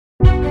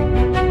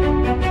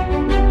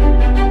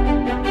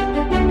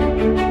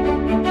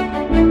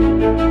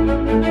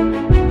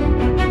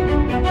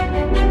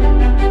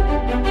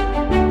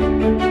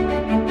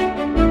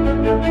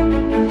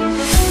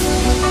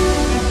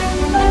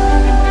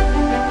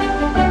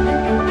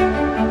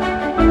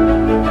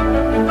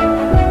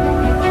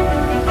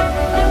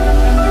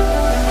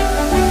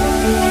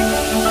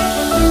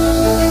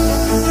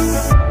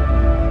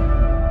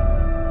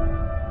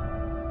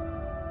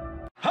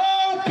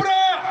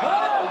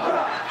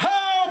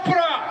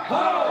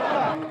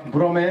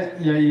brome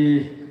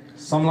yai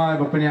samlai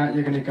bapenya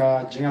yagnika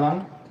jingalang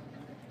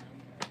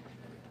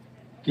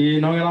ki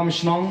nongelam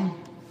shnong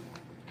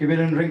ki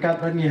beden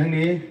ringkat ban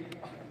hangni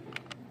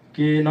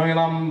ki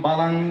nongelam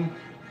balang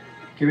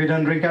ki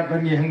beden ringkat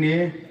ban hangni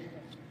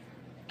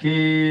ki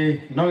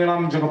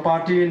nongelam jaga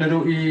party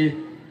nadu I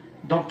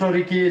Dr.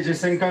 Ricky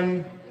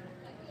Jesengkan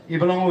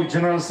ibalong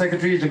General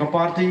Secretary jaga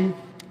party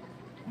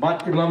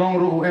but ibalong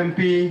ru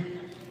MP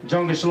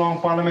jong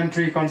Shlong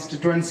Parliamentary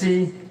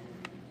Constituency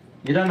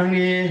idan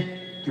hangi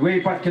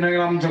kiwei pat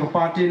kinangelam jaga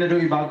party nadu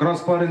iba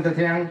grosper in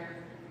Teng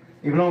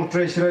ibalong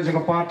treasurer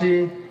jaga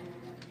party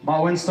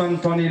ba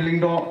Winston Tony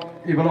Lingdo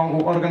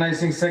ibalong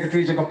organizing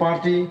secretary jaga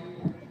party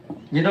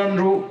idan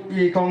ru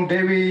I kong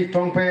Dewi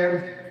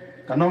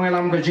Tongper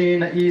kanongelam gaji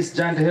na East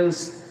Giant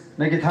Hills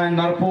na githain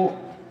narpo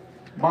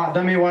ba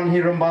dami wan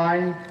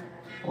hirambai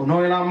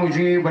unoilam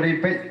uji bari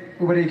pet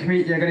ubari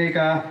khmi yagare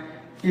ka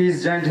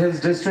East Giant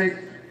Hills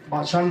district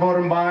ba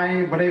Shanbor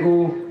bai bari u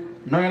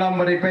noilam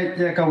bari pet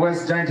ya ka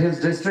West Giant Hills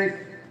district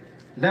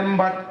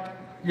lembat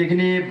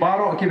yagni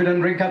baro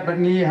kibidan ringkat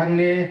batni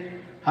hangne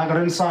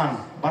hagaransan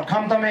bat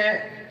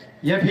khamtame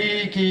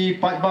yapi ki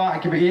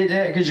patba ki be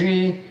e ki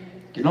jingi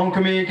ki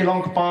longkame ki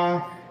longpa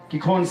ki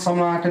khon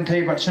samla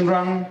kantei bat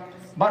shinrang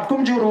bat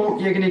kumjuru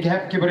yagni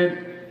gap kibirit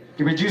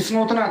ki be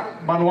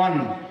jisnotna banwan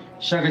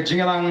shaga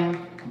jingalang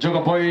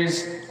joga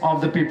boys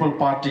of the people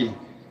party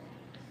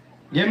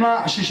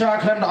Gemla shisha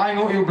klan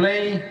aingo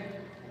ublay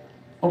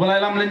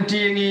oblailam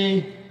lenti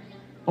ngi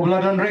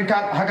obladan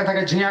ringkat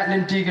hakataga jingat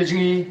lenti ke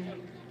jingi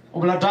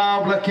oblada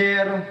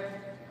oblaker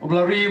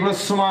oblari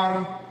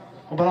oblasumar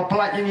obla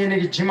plat ngi ne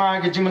jima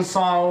ke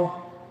jimansau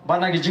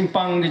bana ke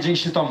jingpang ke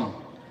jingshitom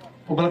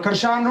obla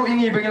kershan ru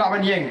ngi bengila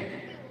ban yeng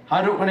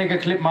haru ne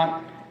ke klip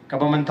mat ka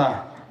bamanta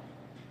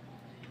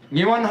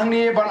ngiwan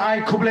hangni ban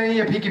ai khublei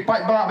ya phiki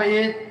pat ba ba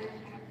e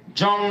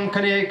jong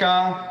kane ka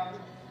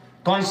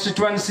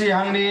constituency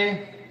hangni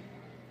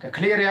ka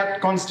cleariat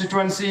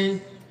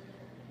constituency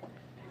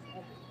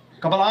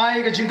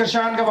kabalai ka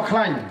jingkershan ka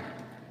bakhlain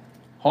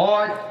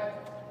hoi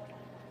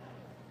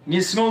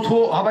ngisno thu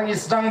habang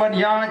isdang ban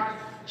ya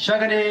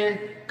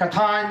shagane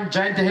kathan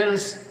Giant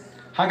Hills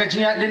haga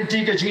jingat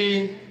linti ka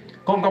jingi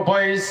kong ka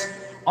boys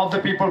of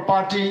the people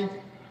party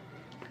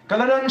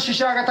kaladan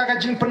shisha kata ka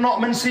jing penok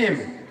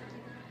mensim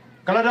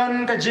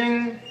kaladan ka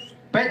jing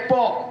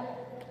pekpo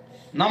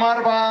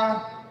namar ba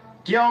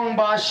Kiong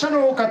ba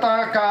shanu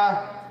kata ka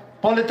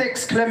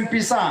politics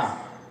klempisa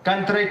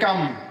country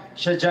kam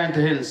sa Giant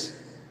Hills.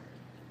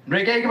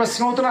 Mereka ikut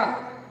bersengotra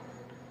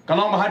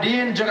kalau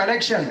mahadin jog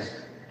election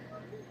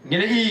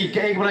ngilai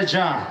ke ikut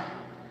belajar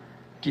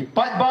ki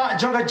patba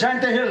jog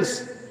Giant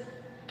Hills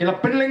kila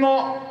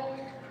penlingo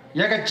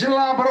ya ke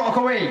jila barok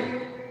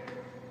kawai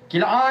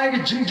kila ai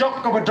ke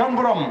jingjok ke badang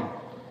buram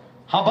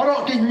ha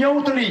barok ki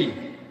nyautuli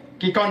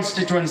ki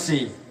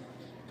constituency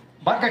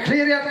bat ka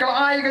cleariat kalau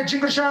ai ke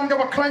jingkershan ke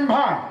baklan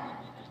bha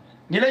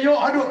nilai yo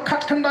adu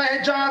kat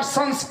kendai jar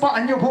sanspa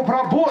anyo bu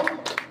prabot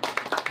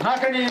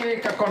nakani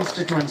ke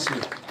constituency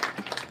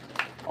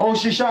o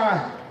shisha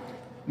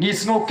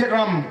ngisno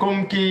kiram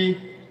kumki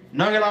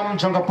nangalam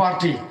jangka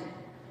party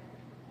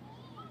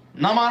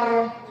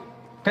namar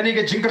kani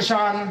ke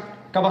jingkershan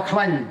ke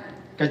baklan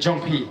ke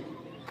jongpi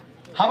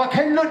haba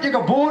khenot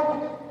ke bot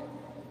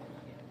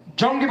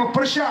jonggi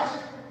bersya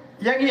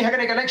yang ini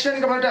haga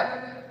election ke pada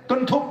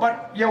tuntup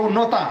bat yau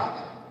nota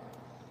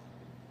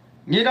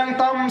ngidang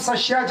tam sa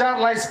syajar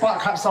lai spa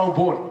khat sau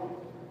bot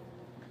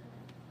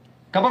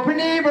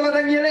kabapini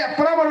baladang yele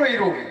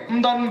prabaroiru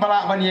mdan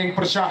bala banyeng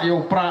persya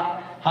yau pra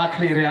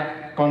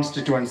hakliria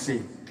constituency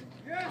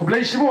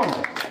kublai shibon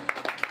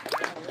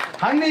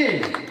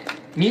hangni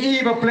ni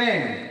ba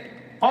plan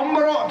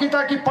ombro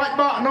kita ki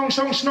patba nong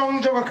song snong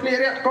joga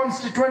cleariat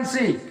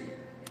constituency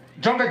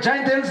jonga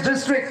Giant Hills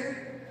district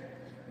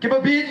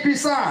kiba bit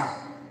bisa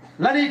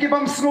lani ke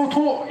bam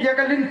snotho ya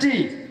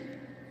galinti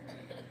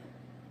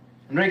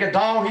mereka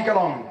daw hi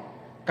kalong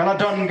kala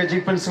don ke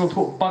jingpen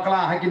snotho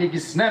bakla hakini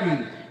ki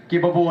snem ki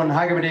babon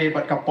hagabede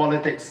bat ka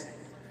politics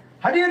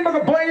hadian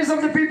baga boys of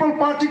the people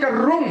party ka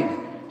rung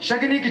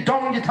shagini ki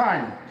dong ki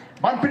than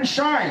ban pen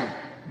shai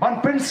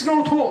ban pen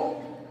snotho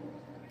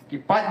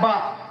ki patba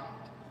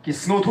ki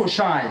snotho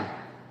shai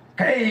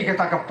kai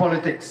kata ka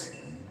politics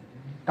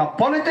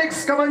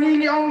ka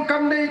bangi ong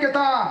kam dei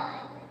kata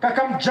ka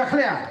kam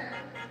jakhlia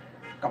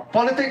ka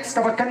politics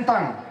ka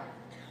kentang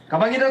ka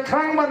bangi da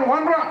thrang ban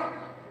wanra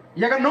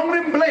ya ka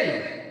nongrim blay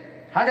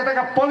ha kata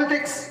ka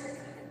politics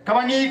ka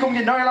bangi kum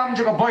gi noilam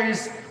juga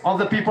boys of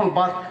the people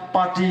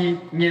party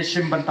nge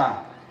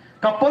shimbanta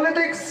ka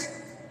politics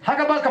ha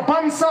ka ba ka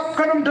bamsap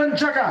kanum dan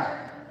jaga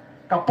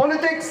ka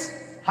politics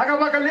ha ka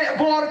ba ka le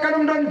bor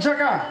kanum dan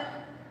jaga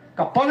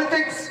ka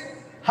politics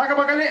ha ka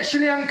ba ka le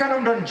shiliang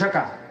kanum dan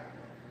jaga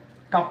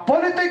ka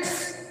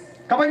politics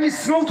ka bangi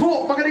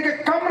snothu bagari ka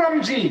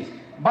kamramji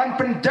ban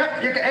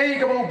pendak ya ke ai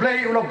ke bau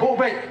blay ulo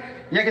bobai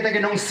ya kita ke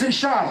nong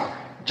sinshar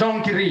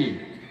jong kiri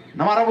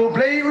namara bau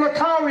blay ulo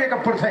tau ya ke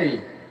perthai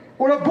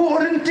ulo bu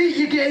renti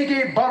ya ke ai ke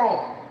baro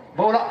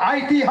bola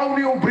IT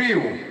hauli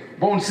ubriu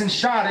bon sin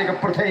share ka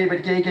perthai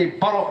bet ke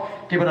baro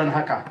ke badan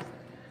haka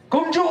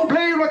kum jo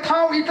blay lo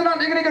thau itna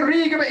degre ka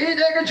ri ke ba e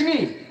ka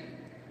jingi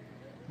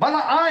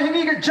bala a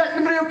hingi ka jat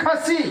mre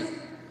khasi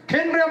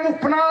kenre mu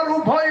pnaru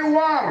bhai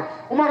war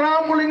umara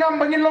mulingam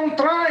bangin long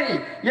trai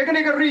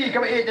yagni ka ri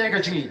ka ba e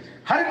ka jingi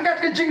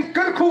harngat ka jing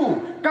kerku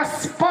ka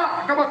spa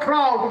ka ba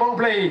kraw ka ba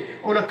blay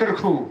ola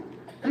kerku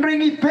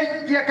ringi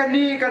pek ya ka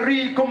ni ka ri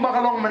kum ba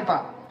kalong menta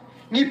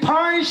ni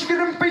pai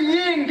shikirim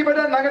peying ki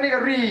badan nagani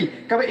ka ri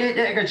ka ba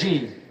e ka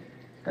jingi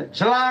ka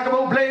jala ka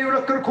ba blay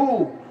ola kerku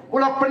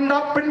ulah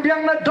pendap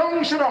penbiang na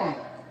dong serong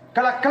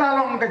kala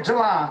kalalong ka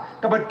jala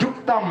ka ba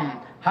duktam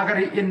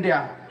hagari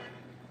India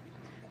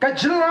ka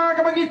jala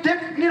ka bagi tip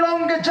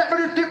nilong ka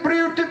jabri tip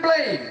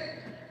play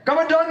ka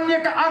ba donnya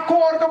ka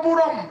akor ka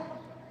burom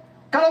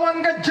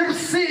kalawan ka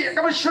jersey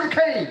ka ba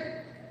shirkai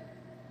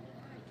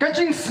ka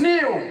jing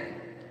snew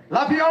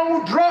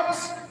lapiong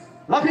drugs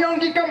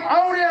lapiong ki kam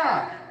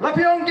auria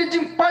lapiong ki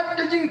jing pat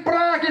ka jing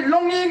pra ki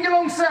longing ki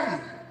longsem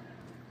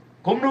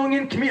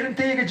kumnongin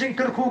kmirente ka jing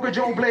kerku ka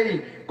jong play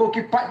ko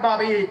ki pat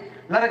babi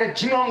lara ka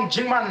jingong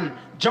jingman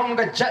jong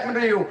ka jatman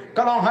riu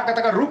kalong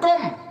hakata ka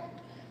rukom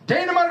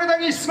dena mar ka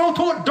tangi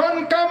snotu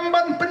don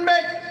kamban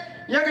penbek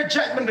ya ka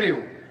jatman riu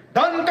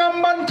don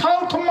kamban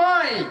thau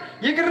thumai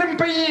ya ka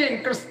rimpaying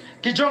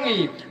ki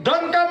jongi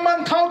don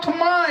kamban thau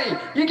thumai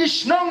ya ki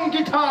snong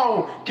ki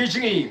thau ki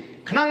jingi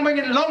khnang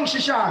bangin long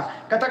shisha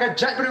kata ka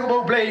jatman riu bo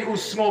play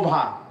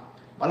usngobha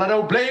bala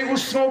do play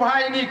usngobha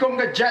ini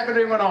kom ka jatman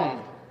riu ngonong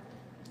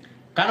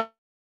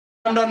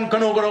kanam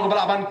kanu kanu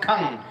balaban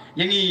kang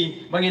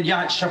yangi bangin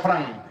ya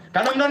syafrang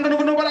kanam kanu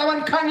kanu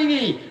balaban kang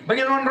yangi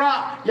bangin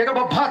onra ya ka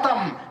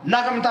babatam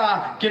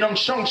nagamta kinong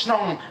shong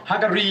snong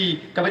hagari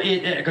ka ba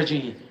e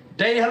kaji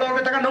dai halor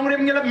beta ka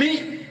nongrim ngela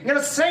mi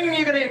ngela seng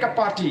ni ka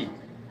party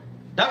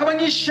da ka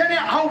bangi shane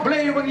how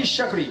play bangi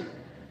shakri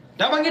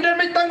da bangi dan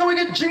mai tanggo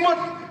ke jimot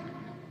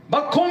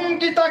bakum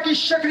kita ki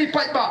shakri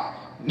pai ba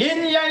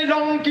ngin yai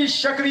long ki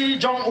shakri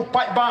jong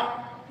upai ba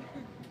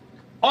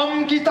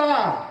om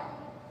kita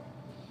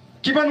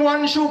kiban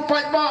wan shu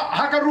pat ba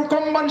hakaru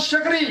komban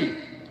shagri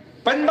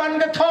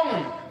penban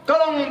gatong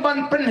kalong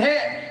ban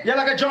penhe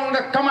yala ka jong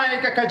ka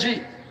kamai ka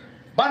kaji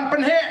ban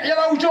penhe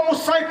yala ujong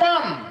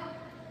usaipan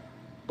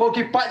ko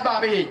ki pat ba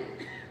bi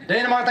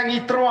den ma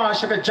tangi troa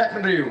shaka jat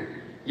menriu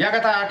ya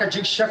kata ka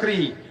jing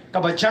shakri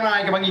ka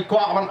bajana ka bangi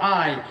kwa ban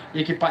ai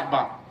ye ki pat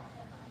ba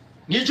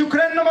ni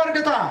jukren nomor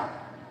kata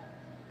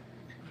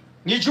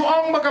ni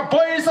juang ba ka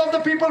voice of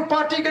the people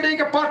party ka dei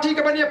ka party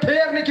ka bani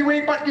affair ni ki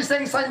wei pat ki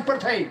seng san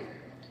perthai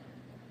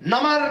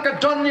namar ka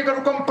don ni ka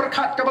rukom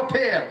perkhat ka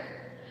bapher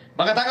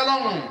baga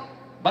tagalong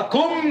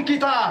bakum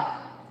kita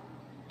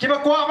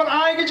kiba kwa ban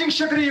ai ki jing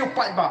shakri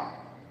upai ba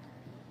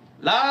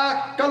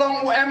la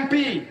kalong UMP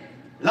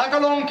la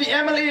kalong ki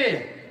MLA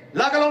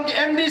la kalong ki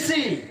MDC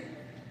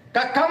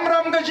ka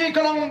kamram ka ji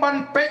kalong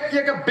ban pek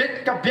ya ka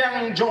bet ka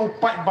biang jo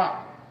upai ba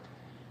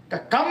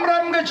ka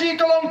kamram ka ji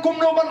kalong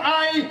kumno ban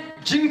ai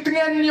jing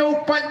tengen ya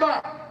upai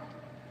ba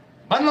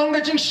banlong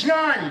ka jing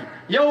shngai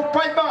ya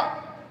upai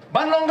ba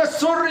banlong ka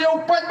sur ya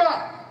upat ba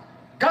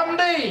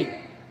kamdei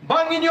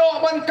bangin yo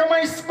ban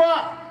kamay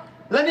spa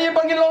lani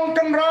bangin long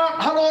kanra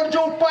halor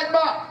jo upat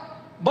ba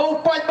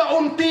upat ba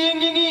unting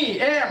ingi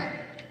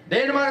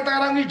den ma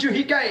tarang ni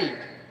juhikai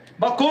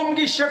bakum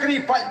gi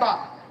shakri pat ba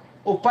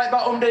upat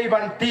ba dei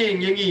ban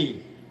ting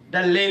ingi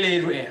dan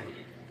lele ruem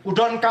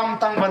udon kam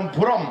tang ban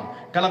burom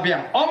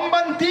kalabiang om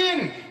ban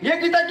ting ye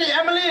kita ki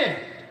MLA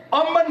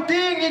om ban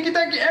ting ye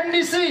kita ki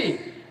MDC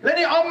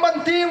lani om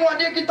banting wa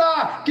dia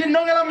kita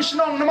kinong alam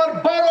snong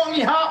nomor barong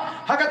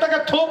iha hakata ka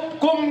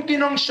thop kum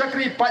kinong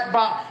shakri pat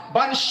ba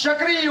ban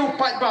shakri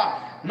upat ba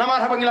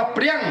namar habangila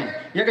priang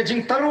ya ka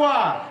jing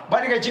tarwa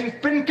ban ka jing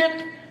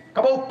pinkit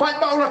ka ba upat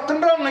ba ulah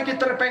tendrong na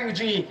kita terpeng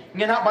ji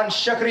ngena ban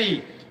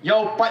shakri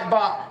ya upat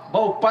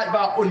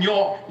ba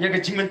unyo ya ka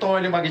jing mentoi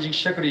le ba ka jing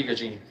shakri ka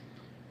jing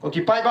ko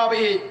ki pat ba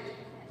be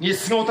ni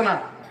snotna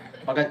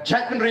baga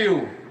judgment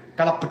riu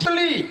kala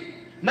petli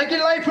nagi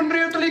life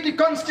riu tli ki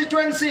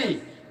constituency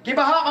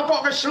kibaha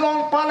apa ke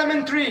Shillong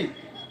parliamentary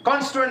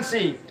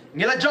constituency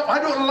ngila job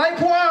hadu lai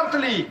puar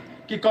tali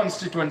ki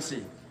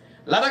constituency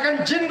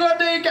ladakan jingla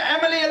day ke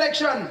MLA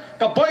election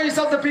ke voice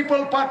of the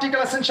people party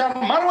kala sensyam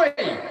marway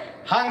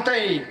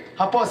hangtai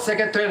hapo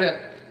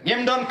secretariat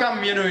ngimdon kam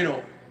yenu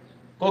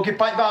ko ki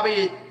pai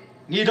babi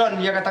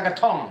ngidon ya kata ka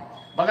thong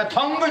baga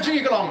thong go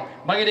ji kalong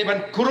bagi de ban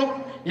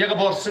kurup ya ka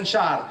bor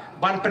sensyar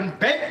ban pen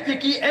bek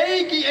ki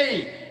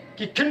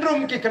ki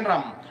kendrum ki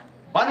kenram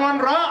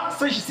banwan ra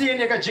sesien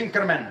ya ka jing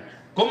kermen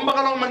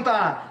kumbagalong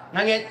menta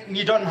nanget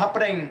ngidon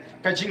hapreng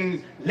ka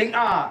jing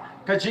linga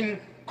ka jing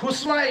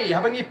khuslai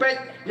habang ipek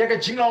ya ka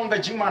jinglong ka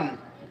jingman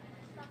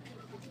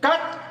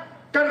kat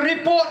ka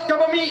report ka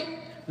bami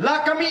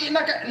la kami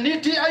na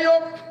niti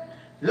ayok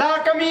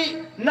la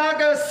kami na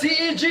ka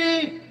CEG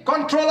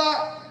controller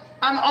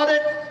and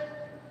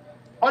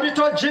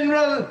auditor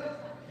general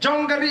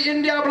jonggari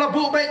India bla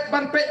bu baik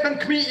ban pek ban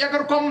kmi ya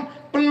ka kom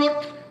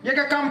pelut ya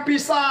ka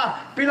kampisa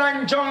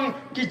pilanjong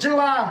ki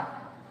jela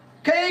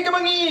kai ka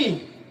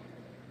bangi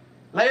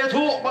Laya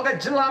tu bagai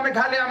jela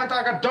Meghalaya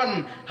mata ka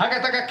don haga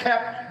taka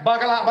cap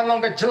bagala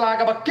banlong ka jela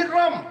ka bakit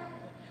ram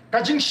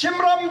kajing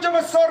shimram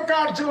jama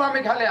sarkar jela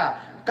Meghalaya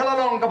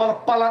kalalong ka bala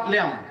palat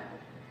liam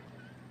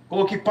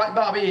ko ki pat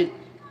babi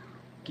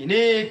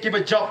kini ki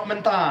ba job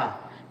menta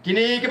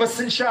kini ki ba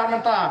sinshar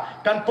menta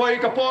kan poi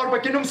ka por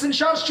ba kinum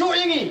sinshar Shuh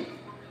ingi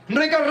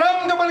mereka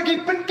ram ka bala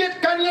ki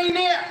penkit kan ye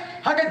ini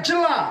haga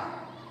jela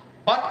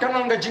bat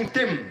kanong ka jing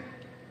tim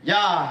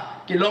ya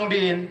ki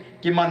longdin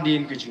ki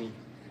mandin ki jingi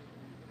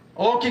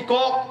o ki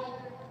kok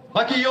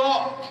baki yo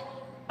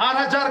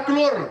 8,000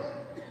 klur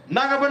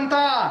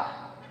nagabenta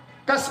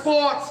ka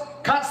sports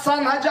kat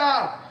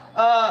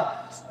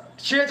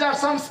 6,000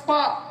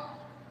 samspa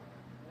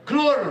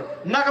klur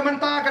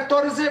nagabenta ka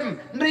tourism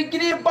nri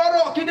kini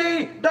baro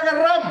kini daga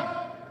ram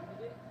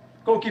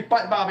ko ki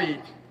pat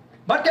babi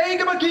bakai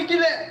ke baki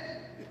kile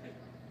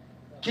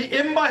ki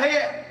imbahe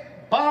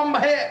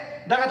bambahe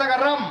daga daga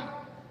ram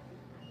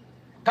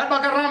kat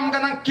baka ram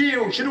kanang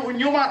kiu shiru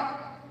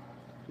nyumat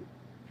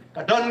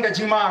kadon ka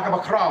jingma ka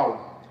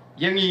bakrau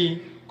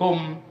yangi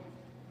kum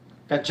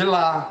ka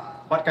jela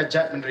bat ka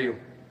jat menriu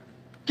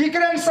ki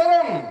keren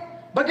sarong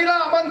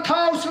bagila ban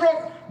thau surok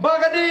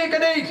bagadi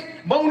kadai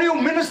bau niu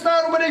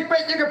minister ubadai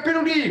pek ka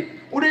piludi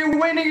udai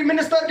weni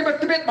minister ki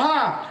batibet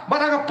bha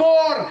baraga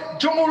por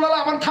jomu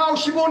lala ban thau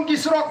shibon ki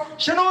surok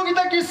shano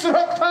kita ki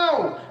surok thau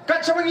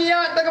ka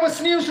chabangiya daga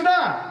basniu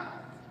sudah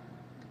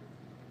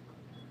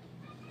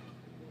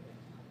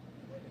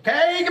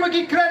kai ka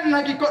bagi keren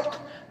lagi kot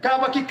ka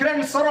baki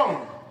keren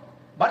sarong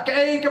bat ka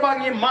ai ka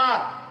bangi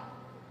mat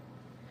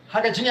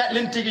haga jinya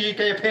lintigi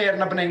ka per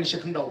na beneng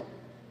shikndo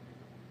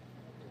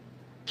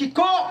ki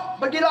ko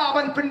bagi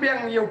laban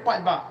penbeng yo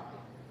pat ba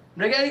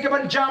mereka ai ka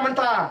ban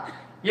jamanta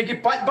ye ki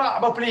pat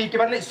ba ba pli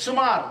ki ban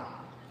sumar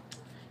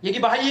ye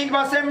ki bahayi ki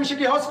basem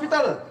shiki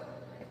hospital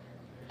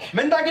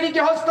menta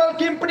ki hospital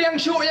kim priang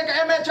Shuh ye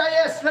ka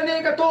MHIS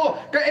lani ka to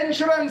ka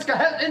insurance ka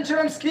health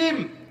insurance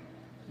scheme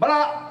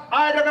bala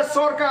ada ka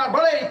sarkar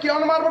balai ki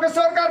onmar ka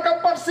sarkar ka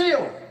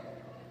parsil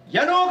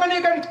yano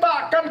kani kan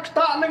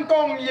ta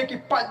nengkong ye ki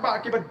pat ba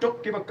ki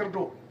beduk ki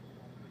bekerdu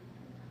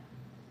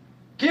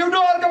ki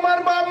udor ka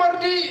marba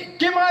mardi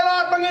ki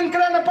malat bangin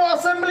kran apa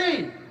assembly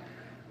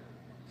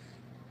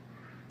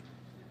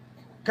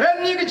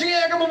kran ni ki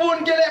jinge ka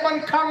bubun ki le ban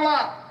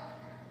khanglat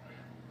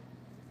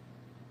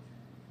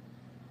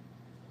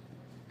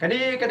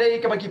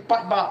kadai ka bagi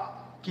pat ba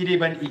ki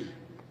di ban i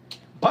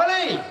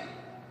balai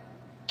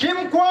Kim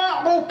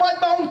kwa bau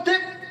pat bau tip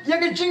ya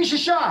ke jing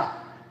shisha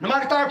nama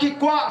kita ki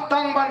kwa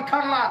tang ban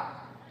khangla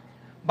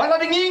bala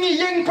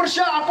dingi yeng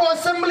persya apa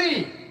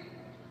assembly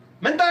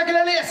menta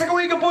kila le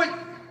sakawi ke put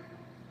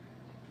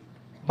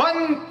ban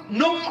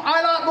num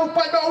ala bau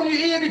pat bau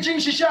ni ya ke jing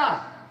shisha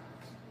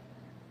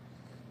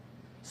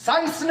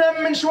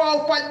sansnem men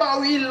shwa pat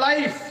bau i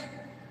life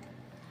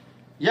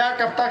ya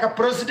kapta ka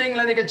president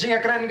la ni ke jing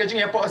akran ke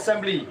jing apa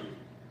assembly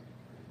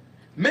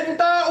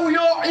Minta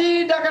uyo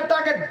i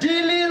daga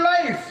daily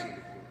life.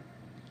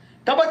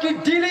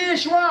 Kabaki daily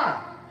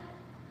shwa.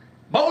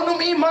 Baunum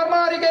i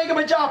marmari kay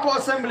kabaja po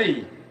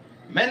assembly.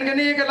 Men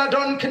gani ka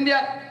ladon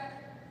kendiat.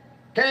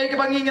 Kay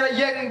kabangi nga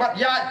yeng bat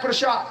yat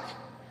persya.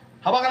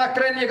 Habang na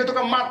kren ye katu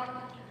ka mat.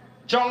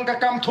 Jong ka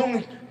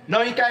kamtung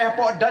noi kay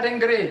po dadeng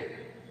gre.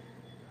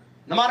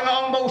 Namar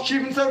nga ong bau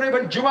shim sa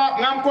ban jawab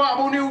ngam kwa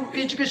bu new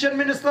education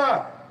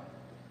minister.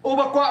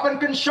 Uba kwa ban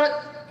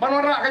kinshot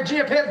manwara ka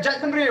jipher jat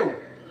ban riu.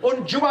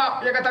 On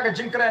jawab ya kata ka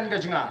jingkren ka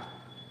jinga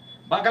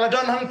bakal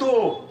don hantu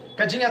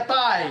ka jinga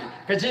tai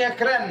ka jinga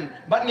kren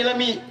bat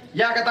ngilami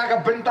ya kata ka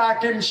benta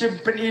kim shim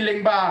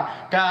peniling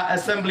ba ka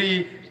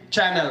assembly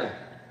channel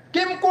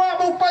kim kwa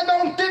bu pai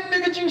ba on tip ni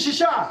ka jing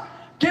shisha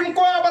kim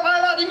kwa bat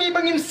ala ini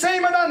bangin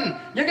seimadan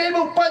ya ga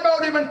bu pai ba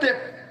di mentip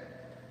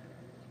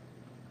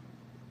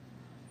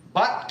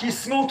bat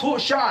kisngu thu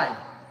shai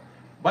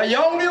ba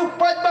yong ni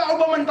pai ba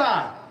ba menta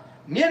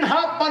ngien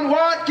hap pan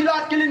wat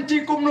kilat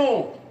kilinti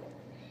kumno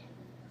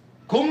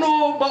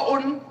kumno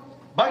baun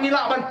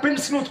bangila ban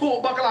pinsnu thu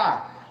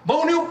bakla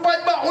bauni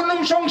upat ba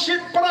unum song shit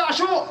pra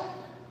Shuh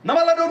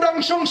namala dodang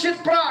song shit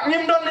pra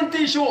ngimdon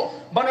linti Shuh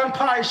banan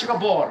pai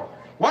shikabor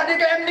wadi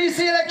ka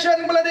MDC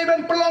election balade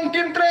ban pelong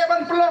kim Treh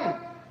ban pelong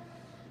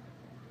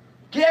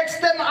ki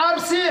extend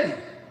arsin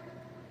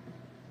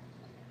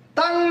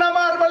tang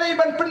namar balai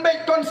ban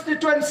penbait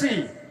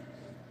constituency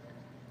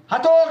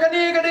hato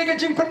kadi ka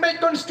jing penbait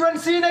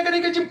constituency na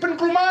kadi ka jing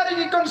penkulmari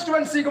ki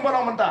constituency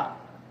kumalang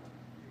menta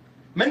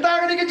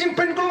Menta kali ke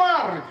jimpen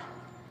keluar,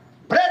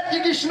 berat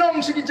jadi senong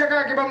segi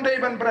jaga ke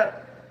bamdai ban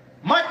berat.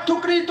 Mat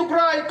tukri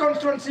tukrai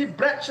konstituensi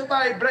berat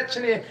setai berat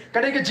sini.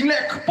 Kali ke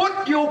jinglek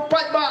keput yo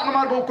pat ba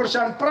nomor bau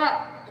kursian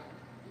pra.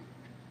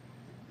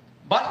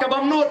 Bat ke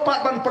bamnut pat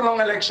ban pelong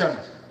election.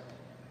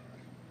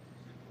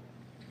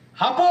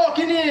 Hapo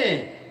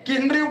kini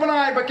kinriu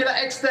benai bakila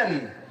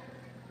extend.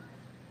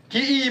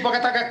 Ki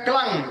bakata ka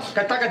kelang,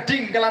 kata ka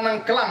ding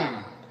kelanang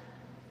kelang.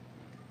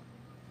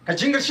 Ka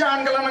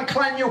jinggersian kelanang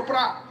kelang yo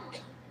pra.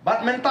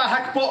 Bat menta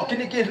hak po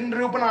kini ki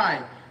henru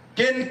benai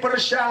ken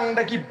persyang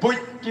daki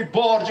buit ki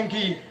bor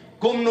jengki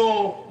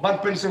kumno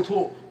ban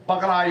pensuthu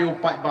pakalai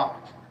upat ba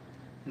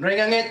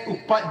renganget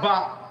upat ba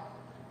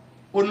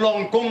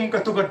unlong kum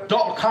ketuga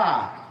dok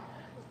kha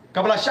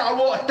kabla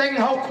shawo teng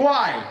hau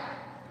khwai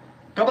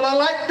kabla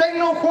lai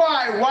teng no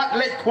khwai wat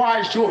let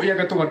khwai Shuh ya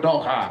ketuga dok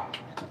kha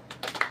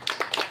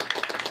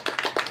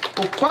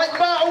upat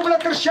ba ubla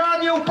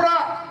kershan ya upra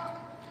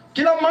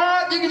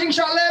kilamat yang jing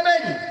sha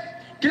leben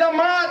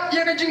kilamat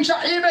yang jing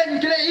sha iben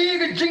kila i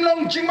ke jing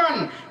long jing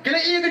man kila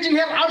i ke jing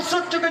hel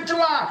arsut ke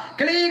jela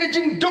kila i ke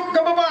jing duk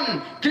ke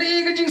baban kila i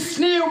ke jing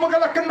sniu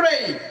bagala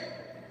kenrei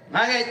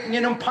nganget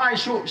nginum pai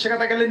Shuh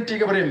sekata galenti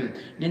ke berim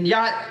nin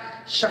yat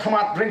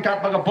syakmat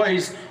ringkat baga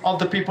boys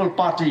of the people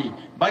party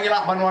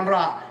bagila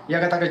banwanra ya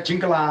kata ke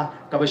jingkala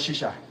ke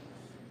besisha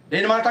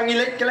den matang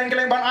ilek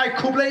keleng-keleng ban ai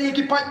kublai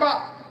ki pat ba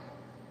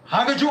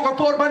haga juga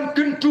por ban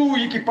kentu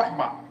ki pat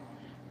ba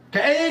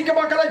ke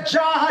bakala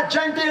jahat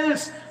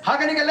gentils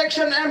haga ni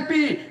election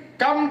MP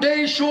kam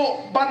day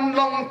Shuh ban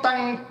long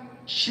tang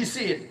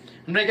shisit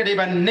mereka di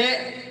ban ne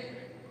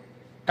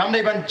kam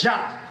day ban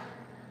ja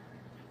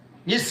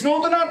ni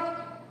snotenat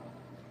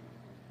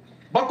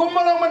bakum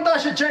malang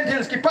mantasya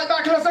gentils ki pat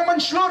ba kelasang man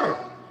shlur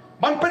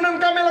ban penang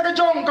kamela ka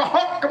jong ka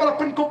hok kabala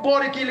penkup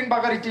bori kiling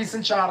bagari ti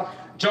senchar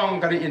jong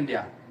kari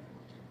India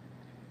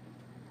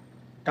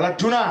kala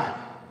tuna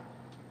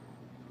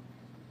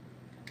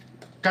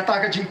kata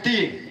ka jingti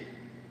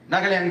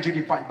nagaleng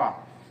jugi pat ba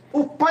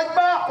upat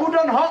ba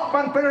udon hok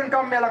ban penang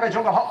kamela ka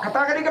jong ka hok kata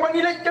ka di ka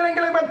bangilek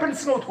keleng-keleng ban pen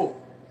snotho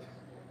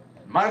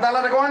magdala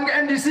da kawan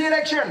ka NDC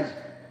election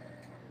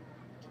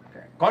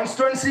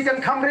constituency kan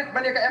kamrit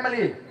banyak ke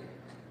MLA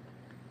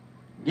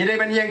gide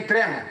ban yang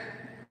Treh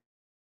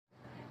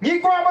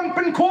ni ko aban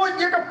pen khoj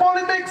ya ka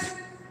politics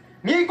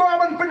ni ko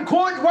aban pen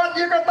khoj wat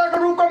ya ka ta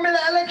ru ko mela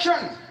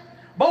election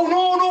bau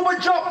no ba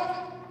job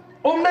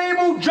dai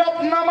bu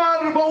job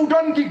namar bau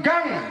don ki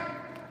gang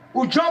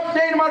u job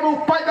dai namar bu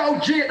pai ba u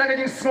ji da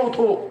jing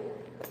snotho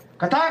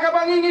kata ka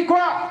bangi ni ko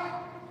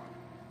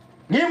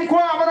ngim ko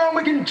aban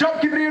makin job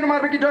ki bri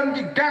namar ki don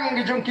ki gang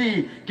ki jungki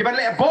ki ban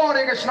le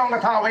bore ka snong ka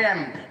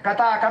thawem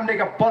kata kam de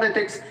ka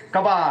politics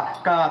ka ba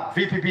ka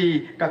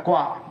VPP ka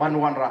kwa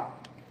banwanra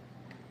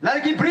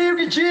lagi bri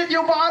ki jit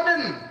yo ba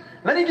Ardent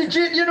lagi ki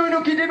jit yo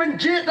no ki de ban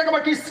jit da ka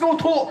ba ki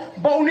snotho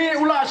bau ni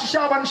ula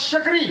shishaban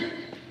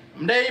shakri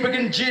Mdai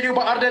begin jiri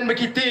ba Ardent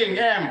bagi Teng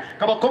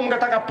kaba kum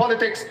kata ka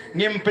politics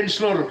ngim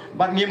penslur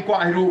ban ngim ko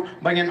ahiru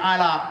bangen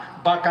ala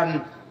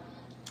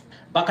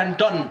bakan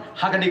don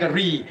hagani ka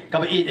ri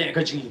kaba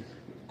ka jingi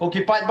ko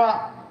ki pat ba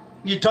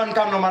ni don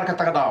kam no mar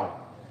kata ka daw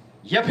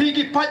yapi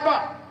ki pat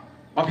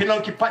ba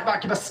pinol ki pat ba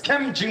ki ba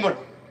scam jingmut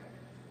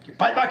ki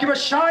pat ba ki ba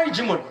shy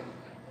jingmut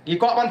ki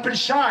ko ban pen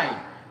shy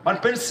ban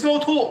pen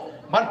slow thu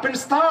ban pen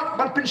start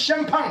ban pen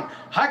champang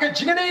haga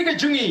jingani ka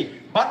jingi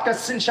bat ka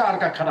sinshar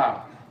ka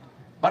khara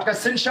bat ka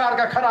sinshar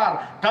ka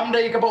kharar kam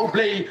dei ka bau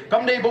play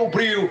kam dei bau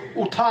briu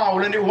utau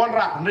le ni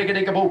wanra mereka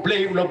dei ka bau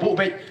play ula bu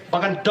bet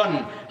bagan don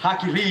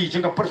haki ri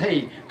jeng ka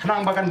perthei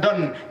khnang bagan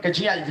don ka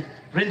jinga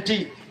renti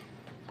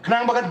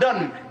khnang bagan don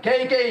ke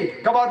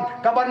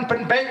kaban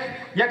pen bet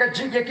ya ka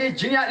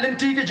jinga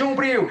lenti ke jong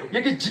briu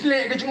ya ki jingle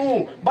ke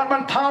jungu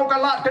ban thau ka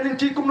lat ka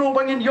lenti kumno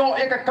bangin yo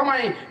e ka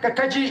kamai ka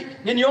kaji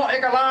nin yo e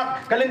ka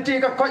lat ka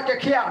lenti ka koi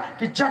ka khia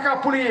ki jaka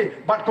puli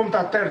bat kum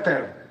ta ter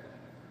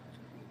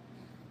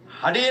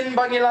Hadin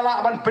bagi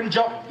lalak ban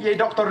penjob ye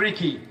Dr.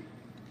 Ricky.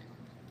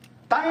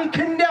 Tang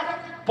kindak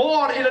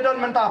por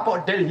iladon mentah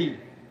por Delhi.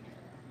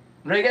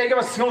 Mereka ke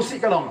bas ngosi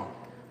kalong.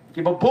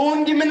 Ki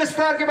babon ki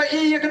minister ke ba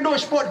iya ke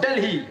dos por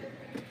Delhi.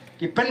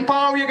 Ki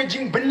penpau ye ke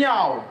jing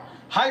benyau.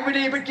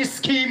 Highway be ki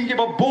scheme ki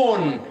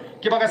babon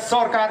ki baga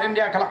sarkar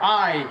India kala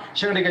ai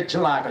shang ke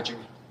jela ka jing.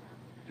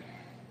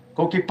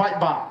 Ko ki pat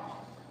ba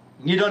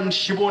ngidon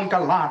shibon ka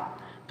lat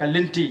ka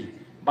linti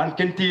ban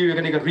kenti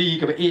ka ni ka ri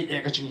ka ba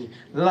ka chingi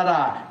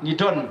lada ni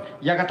don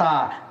ya kata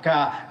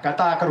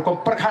ka rukom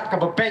perkhat ka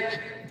ba pek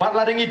bat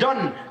lada ni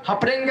don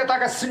hapreng kata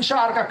ka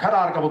sinshar ka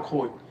kharar ka ba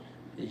khoi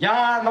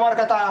ya nawar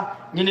kata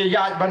ni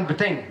ya ban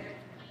beteng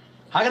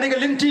ha ka ni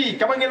ka linti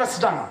ka ba ngela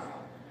sedang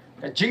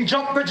ka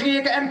jingjok ka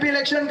jingi ka MP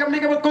election ka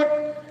ni ka ba kut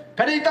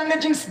ka ni tang ka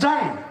jing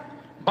sedang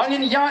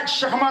bangin ya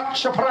syahmat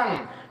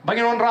syafrang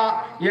bangin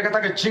onra ya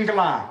kata ka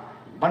jingkala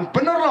ban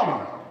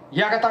penerlong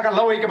ya kata ka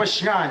lawai ka ba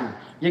shingan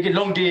ye ki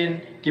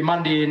longdin ki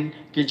mandin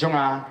ki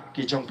jonga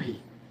ki jongpi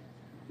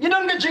ni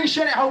don ke jing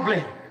shere how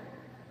play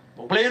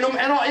num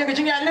eno ye ke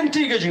jing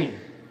lenti ke jing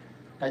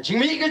ka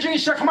jingmi ke jing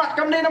shakmat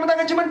kam ne nam ta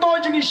ke jing to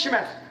jing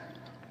shimet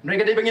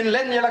mereka de bengin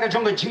len ye la ke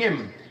jong ke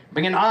jingim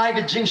bengin ai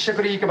ke jing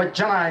shakri ke ba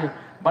janai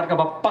bar ka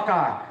ba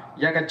paka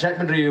ya ka jet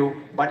menriu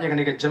bat ye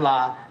ke ni ke jela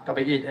ka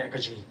ba it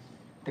ke jing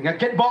tengah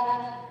ketbok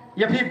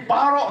ye pi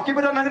barok ki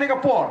badan nang ne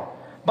ka por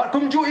bat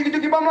kumju i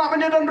gitu ki bamla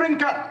ban don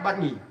ringkat bat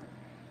ni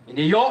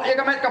ini yo ye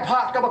ka met ka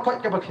phat ka ba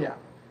kot ka ba khia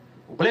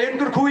Blen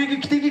kur khui ki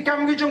kiti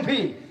kam ki jong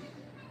phi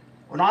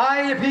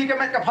unai phi ka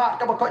met ka phat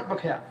ka ba kot ba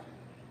khia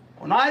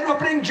unai ro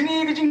pring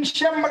jingi ki jing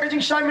shem ba ka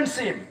jing Simon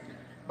sim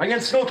bangen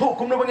snow thu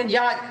kum no bangen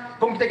ya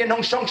kum ki te ke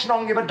nong song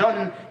snong ki ba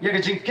don ye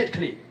ka jing kit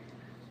khli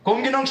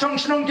kum ki nong song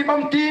snong ki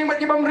bam ting ba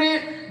ki bam ri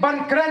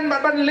ban kran ba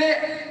ban le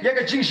ye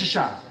ka jing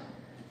shisha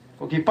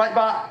ko ki pat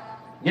ba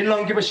ngin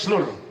long ki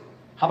beslur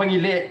habangi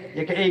le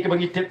ya ke ke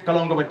bangi tip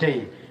kalong ka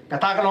batei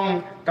kata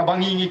kalong ka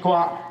bangi ngi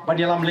kwa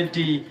banyalam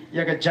lenti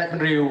ya ke jat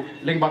riu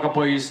ling ba ka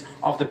boys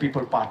of the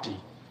people party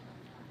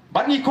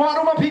bangi kwa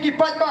ruma phiki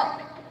pat ba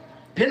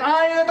pin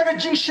ai ta ka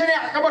jing shene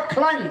ka ba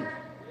klan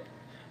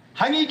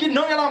hangi ki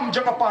nongalam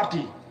jaka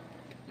party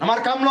namar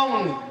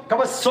kamlong ka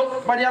ba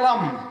sok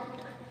banyalam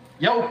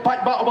ya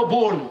upat ba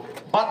obabun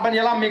bat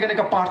banyalam mi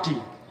ka party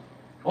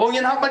o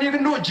ngin ha bani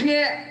gendu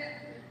jinge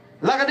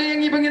laga de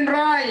yang ibangin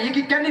rai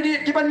iki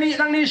candidate ki ban mi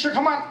nang ni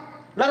shakamat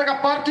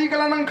laga party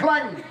kala nang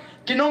klan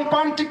kinong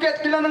pan tiket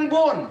kila nang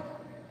bon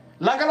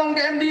laga long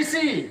ke MDC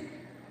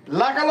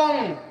laga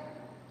long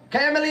ke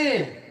MLA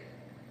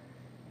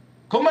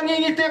kumangi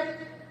ngitip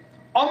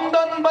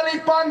omdan bali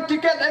pan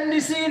tiket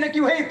MDC na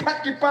ki hei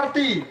pat ki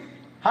party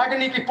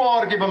hagani ki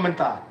por ki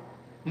bamenta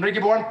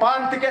nriki bon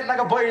pan tiket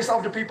laga voice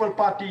of the people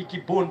party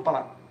ki bon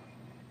pala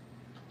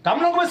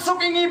kamlong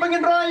masuk ingi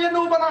bangin raya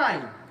no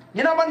banai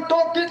nginaban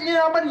tokit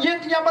nginaban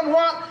yet nginaban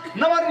wat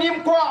naman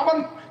nim kwa ban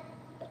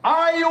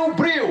ayu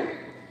briu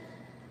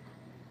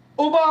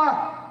uba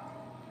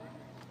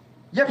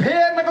ya phe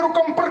na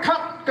kam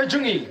perkhat ka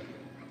jungi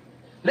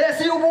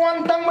lesi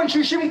ubuan tang man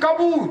shishim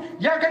kabu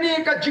ya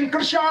kani ka jing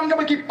kershan ka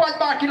baki pat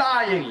ba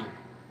kila yangi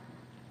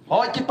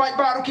ho ki pat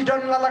ba ru ki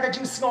don la ka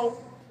jing snow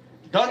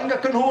don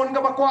ga kenhon ka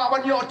bakwa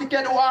ban yo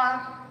tiket ua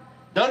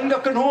don ga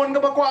kenhon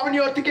ka bakwa ban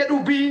yo tiket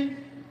ubi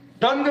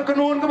don ga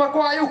kenhon ka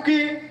bakwa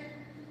yuki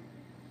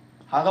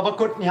ha ga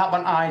bakut ni ha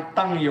ban ai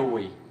tang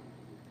yoi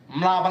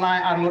mla ban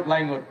ai angut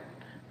laingut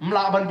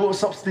mla ban bu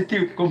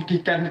substitute kum ki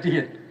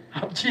candidate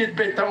hab chiet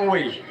be tang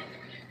wei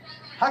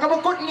ha ga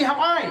bakut ni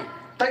hab ai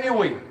tang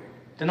yoi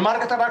tenamar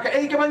kata ba ka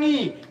ke bangi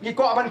ni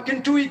ko aban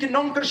kintui ki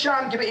nong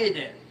kershan ki be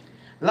ede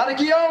la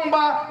ki yong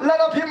ba la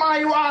da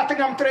phimai wa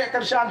tengam Treh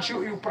kershan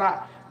Shuh yu pra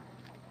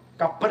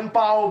ka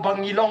penpau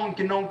bangi long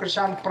ki nong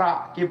kershan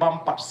pra ki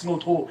bam pat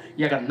snotho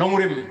ya ga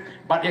nongrim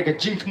bat ya ga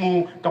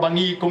jingtmu ka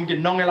bangi kum ki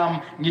nong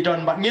elam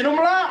ngidon bat nginum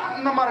la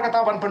namar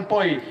kata ban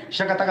penpoi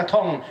sya kata ka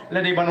thong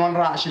la de ban wan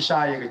ra shisha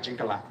ya ga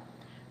jingkala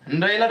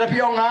ndai la da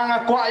piong nga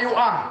kwa yu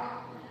a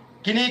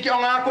kini ki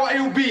nga kwa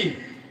yu bi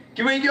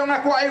ki wi ki nga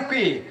kwa yu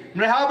ki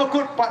mre ha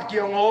bakut pat ki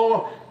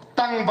ngo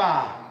tang ba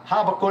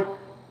ha bakut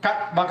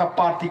kat ba ka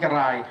party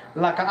karai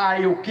la ka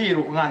ayu ki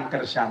ru ngan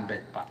kershan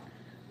bet pa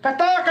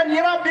katakan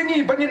hirap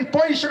dingi bangin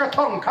poi sya ka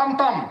thong kham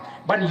tam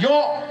ban yo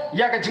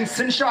ya ka jing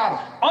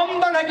sinshar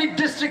omdang agi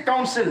district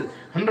council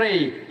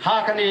hnrei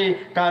ha kani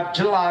ka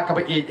jila ka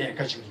ba ede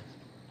ka jing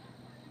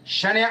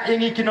shania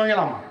ingi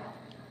kinongelam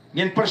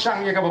ngin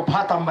persang ya ka ba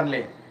phatam ban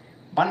le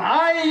ban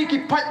ai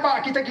ki phat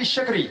ba kita ki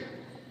shakri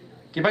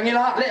ki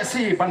bangila le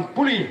si ban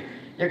puli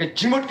ya ka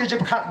jimut ki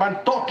jipkhat ban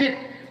tokit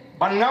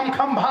ban ngam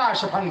kham bha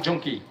shapang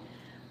jongki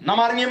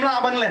namar ngimla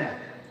ban len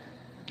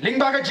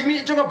lingba ka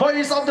jimi jonga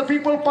voice of the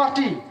people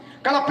party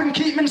kala pin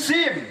ki min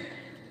sim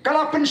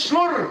kala pin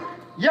slur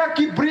ya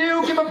ki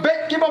briu ki ba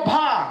bet ki ba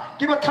bha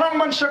ki ba thrang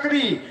man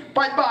shakri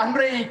pai ba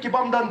hanrei ki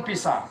bam dan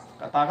pisa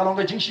kata kalong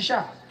ka jing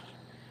shisha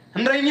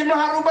hanrei ngimla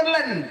haru ban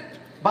len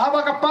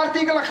bahaba ka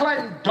party kala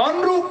khlain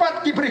don rupat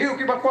ki briu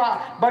ki ba kwa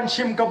ban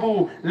sim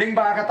kabu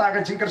lingba kata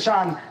ka jing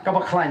kershan ka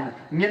ba khlain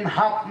ngin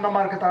hap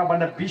namar kata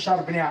ban bisar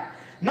bnya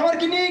namar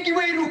kini ki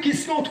wei ru ki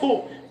snotho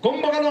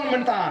kumbagalong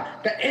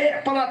menta ka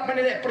palat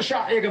manile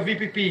persya e ga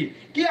VPP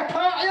ki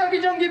apa ya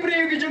ki jong ki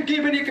bre ki jong ki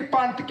bani ki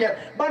pan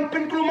tiket ban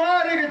pin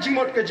klumar ga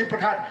jimot ka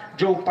jiprakhat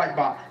jo pat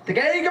ba te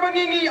ga ga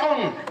bangi ngi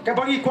ong ka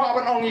bangi kwa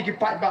ban ong ki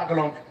pat ba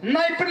galong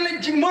nai perle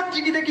jimot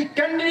ki ki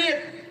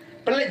candidate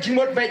perle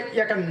jimot baik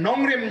ya kan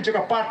nongrim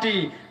juga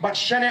party bat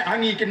shane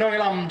angi ki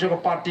nongelam juga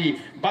party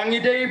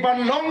bangi dei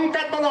ban long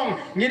kat balong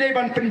ngi dei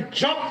ban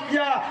penjob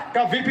ya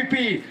ka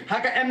VPP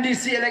ha ka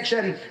MDC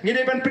election ngi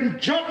dei ban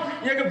penjob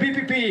ya ka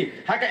VPP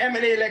ha ka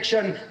MLA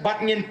election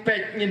bat ngin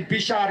pek ngin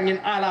bishar ngin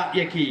ala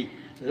yaki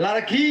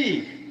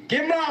laraki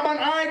kemla ban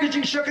ai ki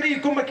jing shakri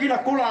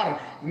kumakila kular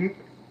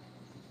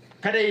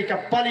kadai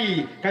ka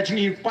pali ka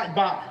jingi pat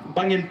ba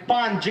bangin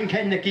pan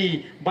jingken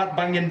neki bat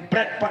bangin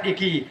pret pat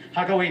iki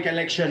hagawe ka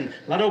election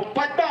lado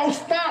pat ba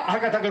usta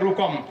haga taga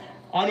rukom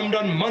anum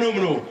dan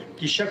manumnu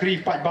ki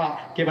shakri pat ba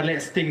ke bale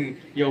sting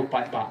yo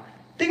pat ba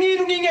tingi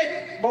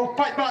nginget bau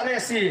pat ba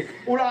lesi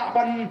ula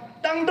ban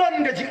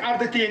tangdon ka jing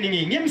Ardent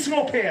ningi ngim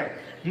smoper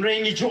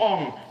nrengi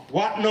juong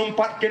wat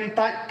nompat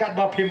kentat kat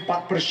ba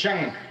pimpat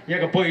persyang ya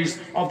ka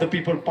boys of the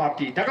people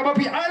party da ka ba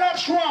pi alat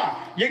shwa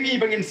yangi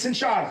bangin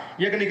sinshar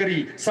ya ka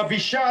negeri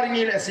sabishar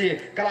ngi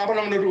lesi kalaban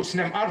long nuru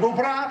snem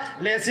arhubra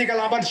lesi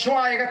kalaban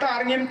shwa ya ka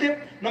tar ngimtip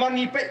naman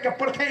ni pet ka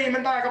perthei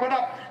menta ka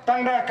badap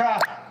tangda ka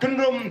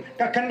kenrum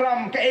ka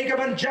kenram ka e ka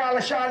ban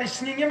jala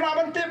shalis ngi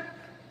ngimraban tip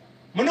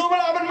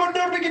menubal aban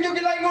mundur begitu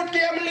gilangut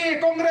ki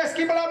amli kongres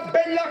ki bala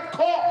ben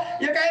lakho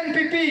ya ka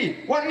NPP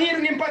wan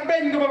ngir ngimpat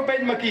ben ka ba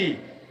ben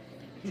maki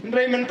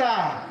Ndrai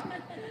menta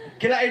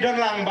kila idon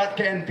lang bat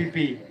ke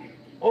NPP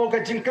o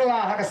ka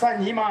jingkala ha ka san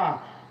hima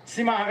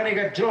sima ha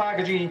ka jela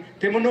ka ji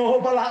te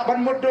mono bala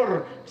ban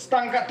motor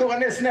stang ka tu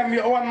ane snem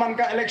yo wan man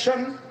ka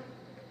election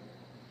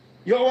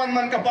yo wan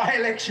man ka by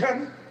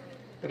election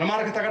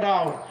namar ka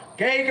daw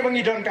kay ka bang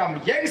idon kam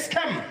yang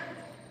scam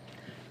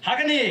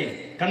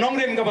Hakani kanong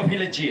rim ka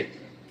legit.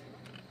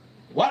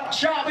 What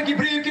siya bagi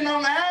beri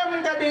kinong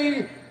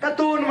kadi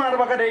katun mar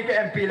bakadai ke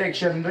MP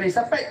election dari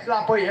sampai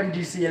lapoi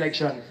MDC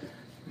election.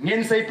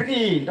 Ngin sai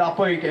pni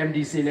lapoi ke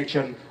MDC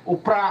election.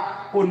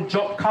 Upra pun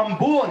job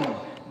kambun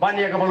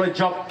bania ka bolo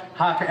job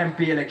ha ke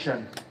MP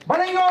election.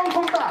 Balingong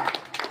kumta.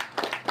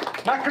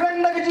 Na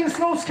keren na kijing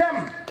snow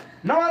scam.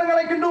 Nawar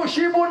ngalai kendu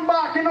shibun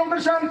ba kinong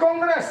tersan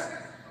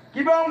kongres.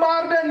 Kibang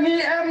Ardent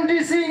ni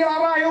MDC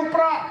ngarai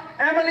upra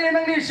MLA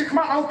nang ni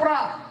sikmat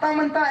upra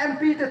tamanta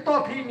MP te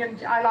top hingin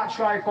ala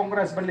Shuh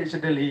Kongres balik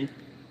Delhi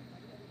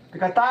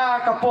kata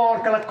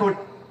kapor kalakut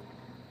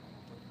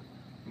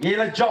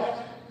ngila job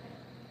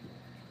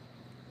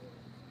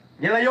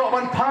ngila yo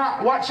ban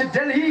pa wat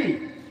Delhi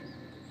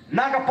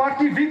naga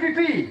parti VPP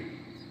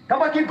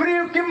kabaki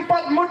bri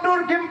kimpat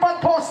mundur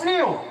kimpat pos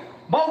niu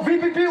bau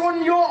VPP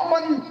un yo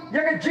ban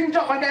yaga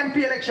jingjok ban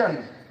MP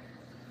election.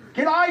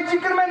 Kilai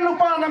jingkermen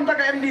lupa nam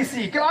tak ke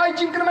MDC, kilai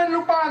jingkermen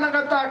lupa nam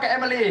kata ke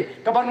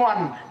MLA, ke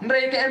Banwan,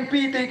 nrei ke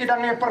MP ti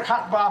kidangnya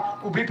perkhat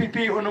ba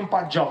UBPP unum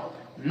 4 job,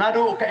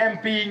 nadu ke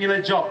MP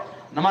ngila job,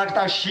 nama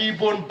kata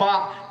shibun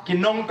ba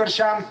kinong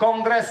kersan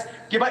kongres,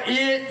 kiba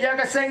it ya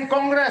ke seng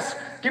kongres,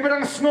 kiba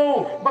dang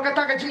snow,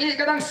 bakata ke jingi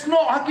kadang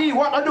snow haki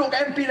wat adu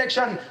ke MP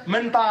election,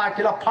 menta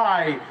kila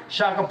pai,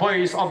 sya ke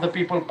voice of the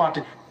people party.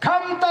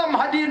 Kam tam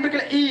hadin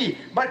bekila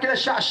bat kila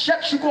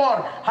syak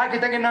syukur ha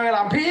kita ngi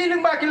nangalam pi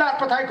ling ba kila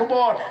patai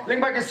kubor ling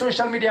ba ke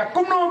social media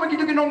kumno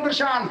begitu ki nong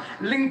tersan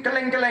ling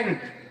keleng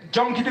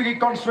jong kitu ki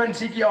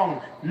constituency ki ong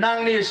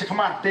nang ni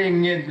sekmat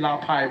tengin la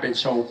pai be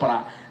show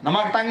pra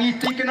nama tangi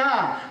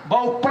tikna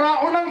bau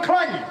pra onang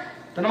khwai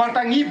nama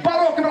tangi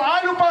baro kno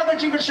alu pa ka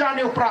jing kersan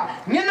ni upra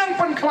nginang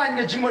pen khwai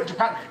nge jimut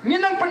jukat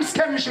nginang pen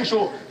scam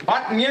Shuh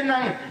bat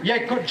nginang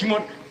yai kut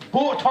jimut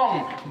Bo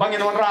Tong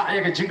bangin wanra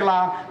ya ke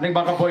jingla leng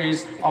baka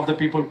voice of the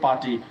people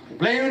party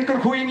playun ker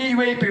khuingi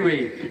we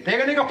piwe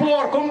tega ni ka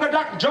plor kom ga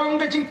dak jong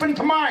ke jing pen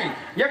thamai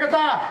ya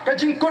kata ka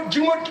jing kot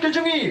jingmut ke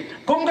jingi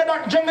kom ga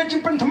dak jong ke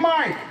jing pen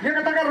thamai ya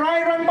kata ka rai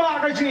rang ba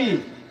ka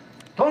jingi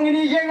tong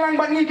ini yeng lang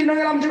bangi kinong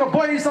alam juga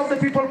voice of the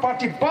people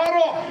party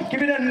baro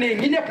kibidan ning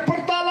ini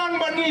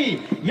pertalang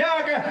bangi ya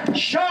ke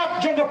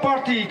sharp jong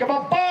party ka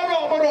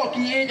baro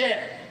ki ye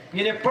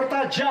ini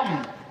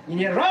pertajam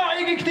ini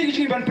rai ki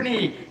kiti ban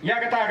peni ya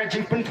kata ka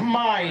jing pen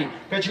thamai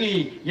ka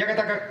jingi ya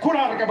kata ka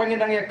kular ka bangin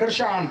dang ya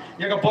kersan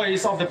ya ka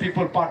voice of the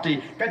people party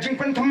ka jing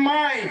pen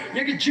thamai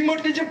ya ki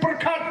jingmot ki jing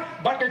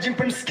perkhat bat ka jing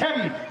pen scam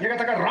ya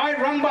kata ka rai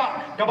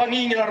rangba ka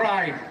bangi ngila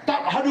rai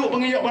tak hadu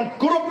bangi ban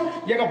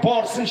kurup ya ka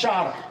bor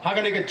sensar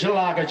hagane ka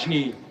jela ka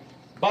jingi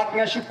bat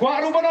nga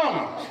syukwaru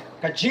banang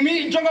ka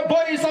jingi jong ka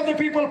voice of the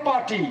people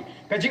party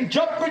ka jing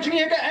job ko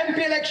jingi ka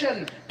MP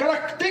election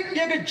karaktik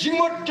ya ka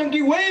jingmot jong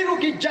ki weiru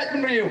ki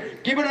judgment riu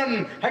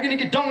kibaran hagini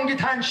ki dong ki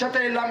than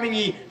shate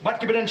lamingi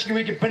bat kibaran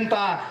shkiwi ki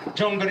benta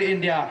jong dari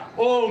India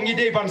oh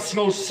ngide ban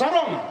snow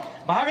sarong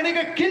bahagani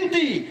ka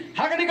kinti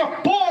hagani ka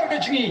por ka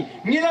jingi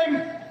ngilai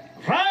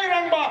rai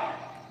rangba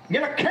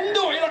ngila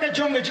kendo ila ka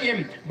jong ka jingim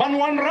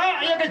banwan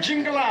ra ya ka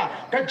jingla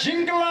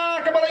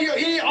ka bala yo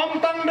I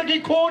amtang na ki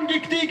kon ki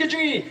kti ka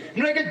jingi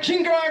nre ka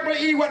jingla ka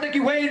I wat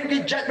ki wei ki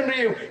judgment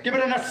riu ki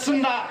bala na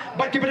sunda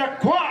bat ki bala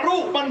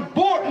kwaru ban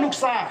bot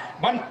nuksa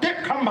ban tip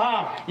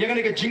khamba ya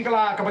ka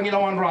jingla ka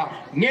bangilawan ra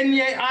ngen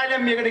ye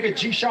alam ya ka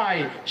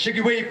jingshai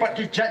shigi wei pat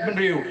ki judgment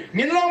riu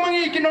ngin long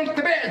mangi ki nong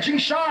tebe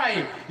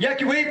jingshai ya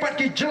ki wei pat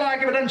ki jela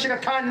ki badan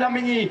shika than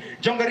lamingi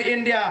jong ka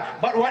India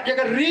bat wat ya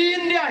ka ri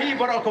India hi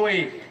baro ko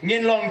wei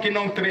ngin long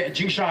kinong tebe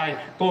jingshai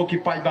ko ki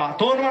pai ba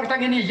ton war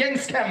tang ini yeng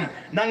scam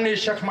nang ni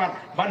shakmat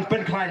ban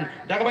pen klan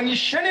daga bangi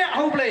shene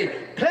auble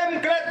klem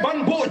klet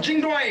ban bo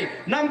jingdoi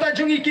nam ta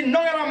jungi ki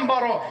noyaram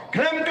baro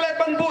klem klet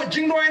ban bo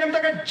jingdoi nam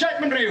ta ka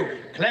judgment riu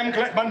klem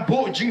klet ban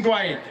bo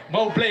jingdoi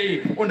bau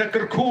play unda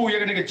kerku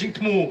ya ga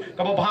jingtmu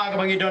ka ba bha ga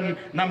bangi don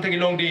nam ta ki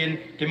long din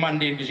ki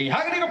mandin ki jing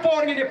ha ga ka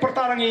por ngi de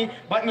pertarangi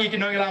bat ngi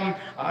ki noyaram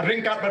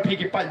ringkat ba phi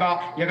ki pai ba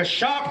ya ga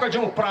sharp ka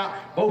jung pra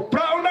bau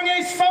pra undang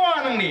ai sawa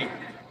nang ni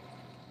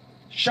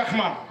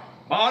Syakmat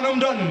Banum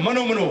don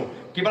menu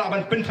kibala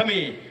ban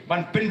penthami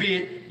ban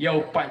penbi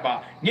yau pai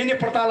ba ngini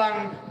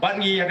pertalang ban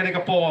ngi ya kene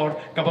kapor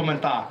ka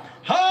pementa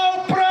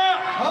hau pra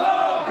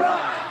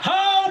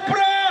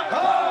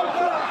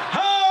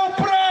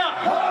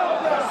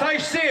sai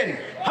sin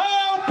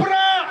hau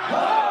pra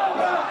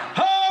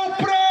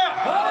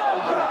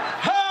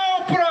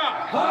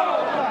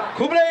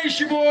kublai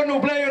shibon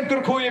ublai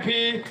untuk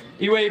kuipi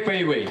iwei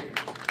pai wei